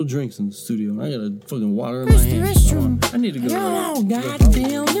drinks in the studio. I got a fucking water in my hand. I need to go. Oh,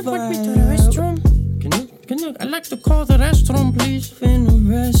 goddamn. Put me to the restroom. Can you? I'd like to call the restroom, please. In the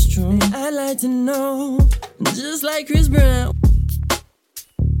restroom. I'd like to know, just like Chris Brown.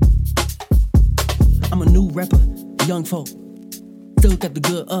 I'm a new rapper, young folk. Still got the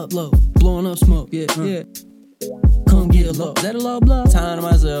good upload. Blowing up smoke, yeah. Come get a low. Is that a low blow? Time to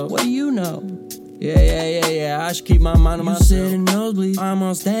myself. What do you know? Yeah. I should keep my mind on myself. You sit in nosebleeds, I'm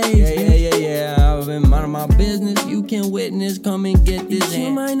on stage. Yeah. I've been minding my business. You can witness, come and get this.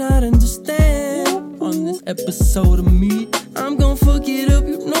 You might not understand. On this episode of me, I'm gon' fuck it up.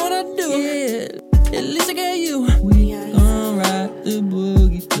 You know what I do? Yeah, at least I got you. We gon' ride the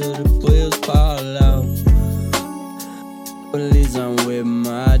boogie till the wheels fall out. At least I'm with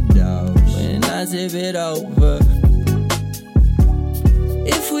my dogs when I tip it over.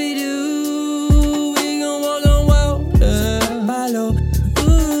 If we do, we gon' walk on water. Follow,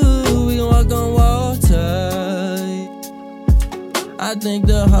 ooh, we gon' walk on water. I think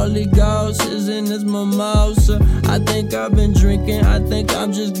the Holy Ghost is in this mimosa. I think I've been drinking. I think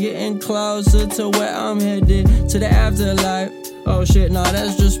I'm just getting closer to where I'm headed, to the afterlife. Oh shit, nah,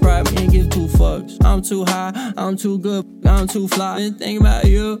 that's just Sprite. We ain't give two fucks. I'm too high, I'm too good, I'm too fly. Been thinking about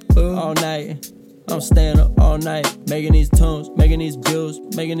you all night. I'm staying up all night, making these tunes, making these views,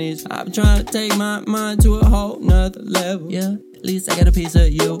 making these. I'm trying to take my mind to a whole nother level. Yeah, at least I got a piece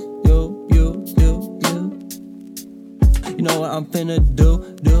of you. You know what I'm finna do.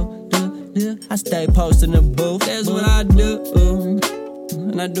 I stay posted in the booth, that's what I do.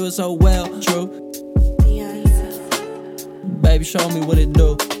 And I do it so well, true. Baby, show me what it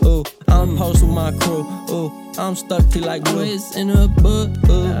do. Ooh, I'm posted with my crew. Ooh, I'm stuck to like glue. It's in a book.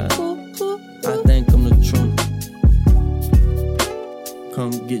 I think I'm the truth.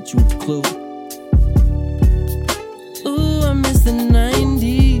 Come get you a clue. Ooh, I miss the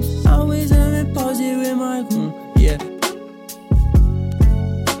 90s. Always having posted with my crew. Yeah.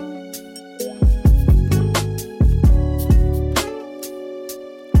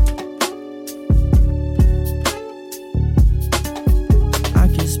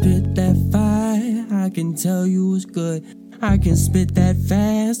 Spit that fire, I can tell you it's good. I can spit that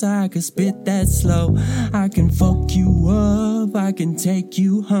fast, I can spit that slow. I can fuck you up, I can take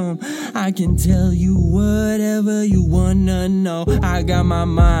you home. I can tell you whatever you wanna know. I got my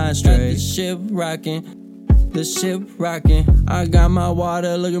mind straight, the ship rocking. I got my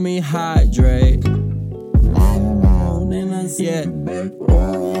water, look at me hydrate. Then I sit back,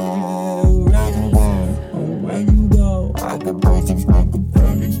 where you go? I can push it like a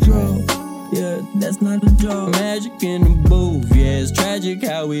yeah, that's not a joke. Magic in the booth, yeah, it's tragic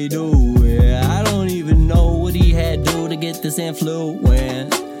how we do it. I don't even know what he had to do to get this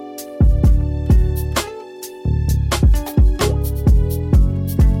influence.